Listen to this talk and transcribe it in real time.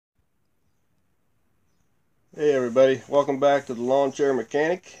Hey everybody, welcome back to the Lawn Chair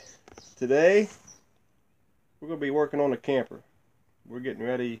Mechanic. Today we're going to be working on a camper. We're getting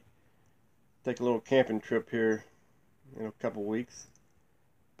ready to take a little camping trip here in a couple weeks.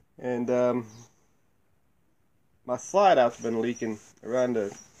 And my slide out's been leaking around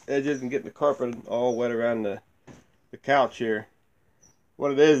the edges and getting the carpet all wet around the couch here.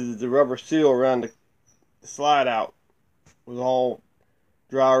 What it is the rubber seal around the slide out was all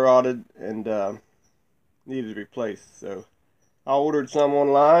dry rotted and needed replaced. So I ordered some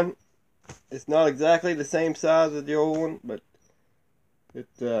online. It's not exactly the same size as the old one, but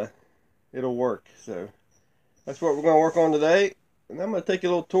it'll work. So that's what we're going to work on today. And I'm going to take you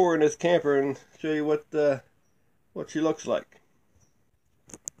a little tour in this camper and show you what she looks like.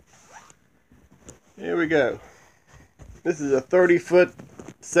 Here we go. This is a 30-foot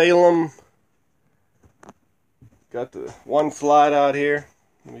Salem. Got the one slide out here.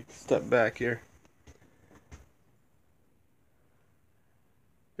 Let me step back here.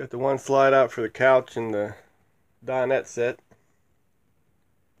 Got the one slide out for the couch and the dinette set.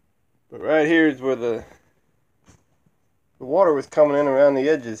 But right here is where the water was coming in around the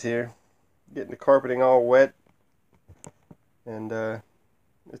edges here, getting the carpeting all wet. And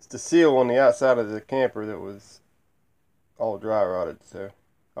it's the seal on the outside of the camper that was all dry rotted. So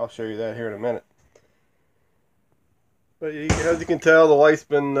I'll show you that here in a minute. But as you can tell, the wife's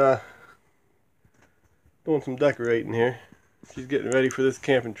been doing some decorating here. She's getting ready for this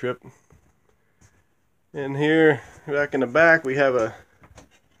camping trip. And here, back in the back, we have a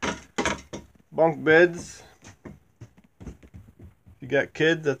bunk beds. If you got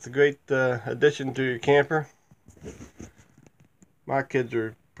kids, that's a great addition to your camper. My kids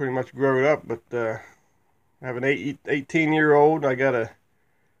are pretty much grown up, but I have an 18-year-old. I got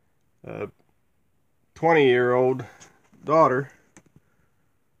a 20-year-old daughter.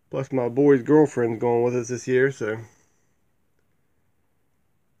 Plus my boy's girlfriend's going with us this year, so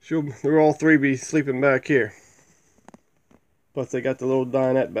they'll all three be sleeping back here. Plus they got the little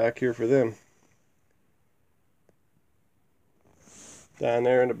dinette back here for them. Down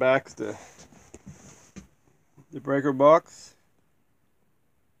there in the back's the breaker box.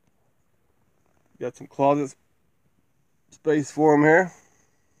 Got some closet space for them here.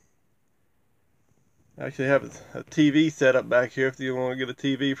 I actually have a TV set up back here if you want to get a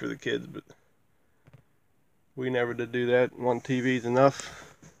TV for the kids, but we never did do that. One TV's enough.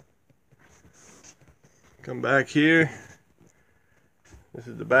 Come back here. This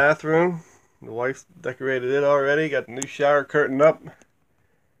is the bathroom. The wife's decorated it already. Got the new shower curtain up.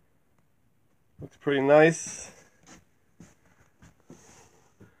 Looks pretty nice.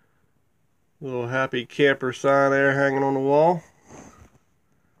 Little happy camper sign there hanging on the wall.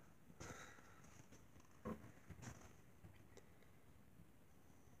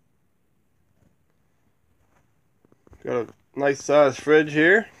 Got a nice size fridge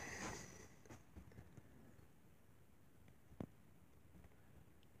here.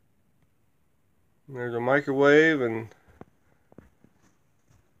 There's a microwave and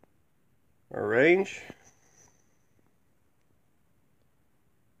a range.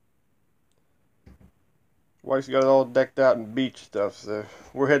 Wife's got it all decked out in beach stuff, so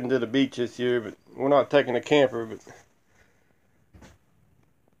we're heading to the beach this year, but we're not taking a camper, but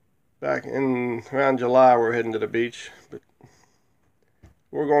back in around July we're heading to the beach. But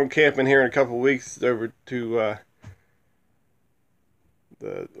we're going camping here in a couple of weeks over to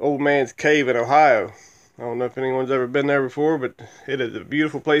the Old Man's Cave in Ohio. I don't know if anyone's ever been there before, but it is a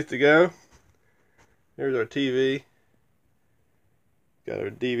beautiful place to go. Here's our TV. Got our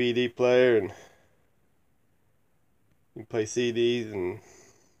DVD player, and you can play CDs and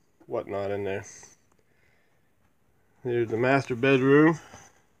whatnot in there. Here's the master bedroom.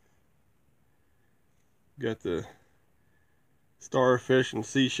 Got the starfish and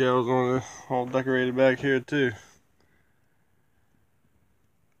seashells on the all decorated back here too.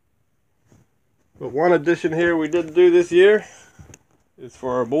 But one addition here we did do this year is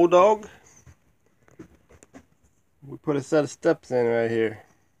for our bulldog. We put a set of steps in right here.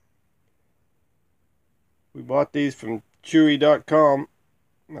 We bought these from Chewy.com.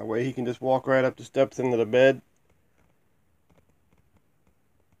 That way he can just walk right up the steps into the bed.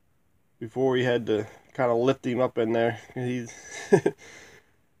 Before we had to kind of lift him up in there. He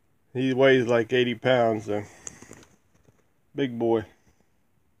weighs like 80 pounds, so big boy.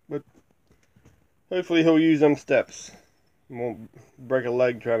 But hopefully he'll use them steps. He won't break a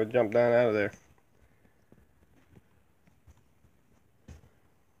leg trying to jump down out of there.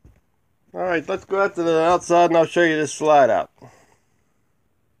 Alright, let's go out to the outside and I'll show you this slide out.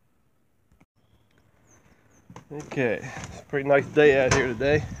 Okay, it's a pretty nice day out here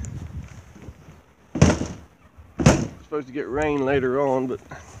today. supposed to get rain later on, but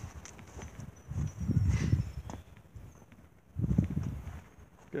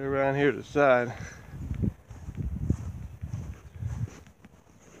go around here to the side.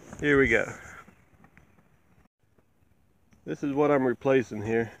 Here we go. This is what I'm replacing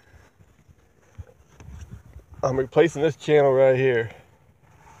here. I'm replacing this channel right here.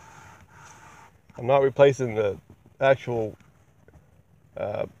 I'm not replacing the actual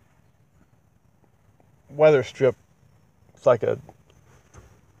weather strip. It's like a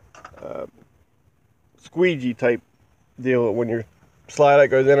squeegee type deal when your slide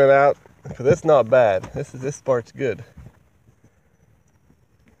out goes in and out. Because it's not bad. This part's good.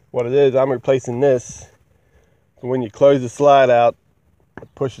 What it is, I'm replacing this. So when you close the slide out,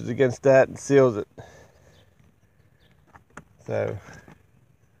 it pushes against that and seals it. So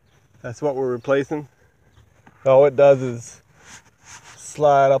that's what we're replacing. All it does is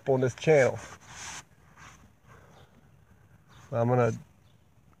slide up on this channel. I'm gonna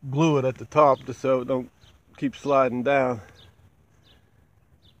glue it at the top just so it don't keep sliding down.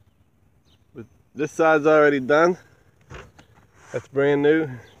 But this side's already done. That's brand new.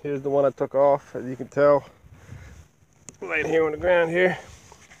 Here's the one I took off, as you can tell. Right here on the ground here.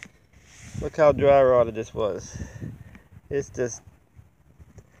 Look how dry rotted this was. It's just,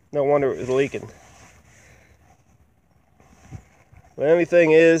 no wonder it was leaking. The only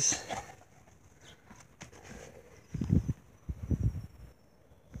thing is,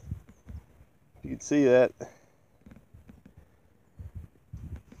 you can see that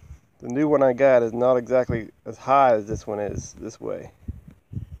the new one I got is not exactly as high as this one is this way.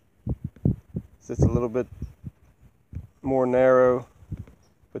 It's just a little bit more narrow,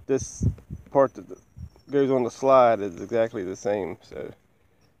 but this part that goes on the slide is exactly the same, so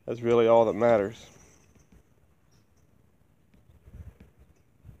that's really all that matters.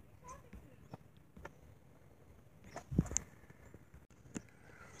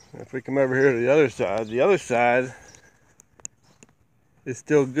 If we come over here to the other side is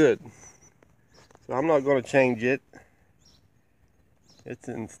still good. So I'm not going to change it. It's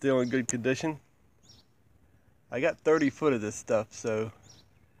still in good condition. I got 30 foot of this stuff, so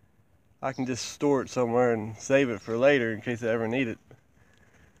I can just store it somewhere and save it for later in case I ever need it.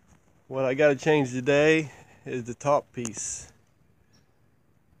 What I got to change today is the top piece.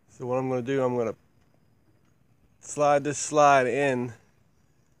 So what I'm going to do, I'm going to slide this slide in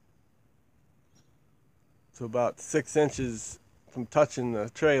to about 6 inches from touching the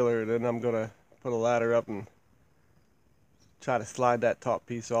trailer. Then I'm going to put a ladder up and try to slide that top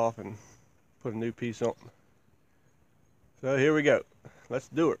piece off and put a new piece on. So here we go. Let's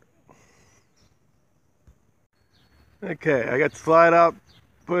do it. Okay, I got the slide out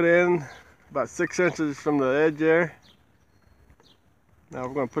put in about 6 inches from the edge there. Now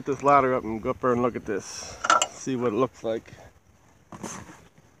we're going to put this ladder up and go up there and look at this. See what it looks like.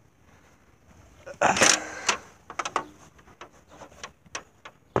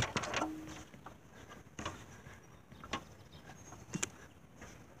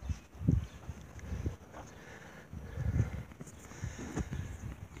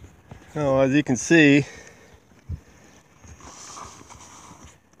 Now, as you can see,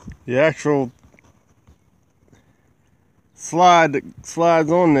 the actual slide that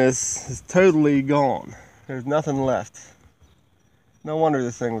slides on this is totally gone. There's nothing left. No wonder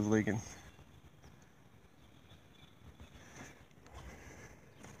this thing was leaking.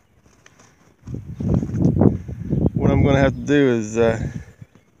 What I'm going to have to do is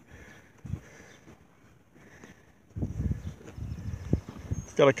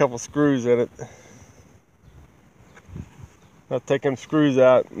it's got a couple screws in it. I'll take them screws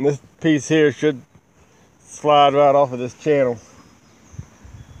out, and this piece here should slide right off of this channel.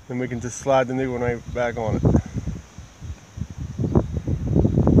 Then we can just slide the new one right back on it.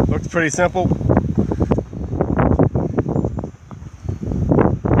 Looks pretty simple. Look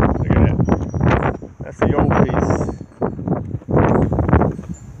at that. That's the old piece.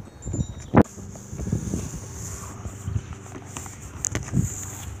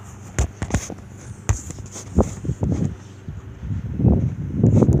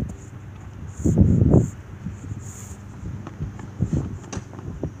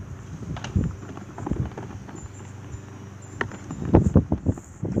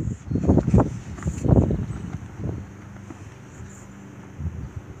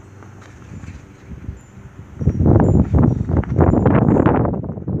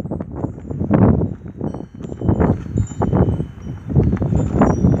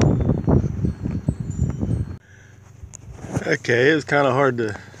 Okay, it was kind of hard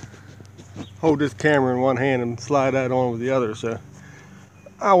to hold this camera in one hand and slide that on with the other, so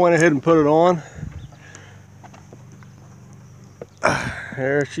I went ahead and put it on.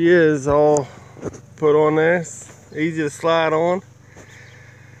 There she is, all put on there. It's easy to slide on.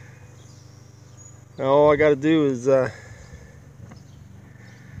 Now all I got to do is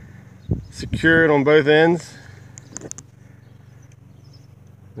secure it on both ends,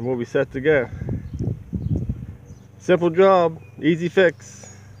 and we'll be set to go. Simple job, easy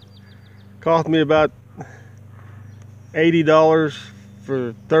fix. Cost me about $80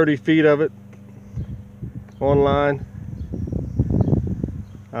 for 30 feet of it online.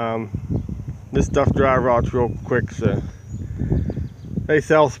 This stuff dry rots real quick, so they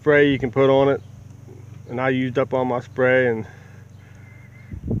sell spray you can put on it, and I used up all my spray, and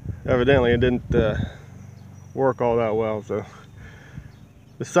evidently it didn't work all that well. So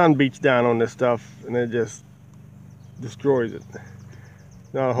the sun beats down on this stuff and it just destroys it.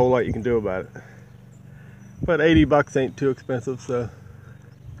 Not a whole lot you can do about it, but 80 bucks ain't too expensive. So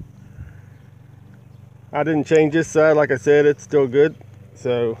I didn't change this side, like I said, it's still good.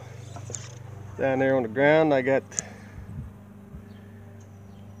 So down there on the ground I got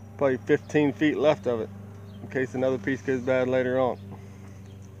probably 15 feet left of it in case another piece goes bad later on.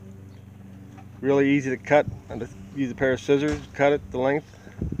 Really easy to cut. I just use a pair of scissors, cut it the length,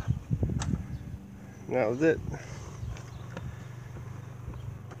 and that was it.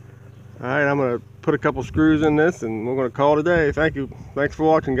 Alright, I'm going to put a couple screws in this and we're going to call it a day. Thank you. Thanks for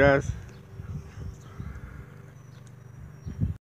watching, guys.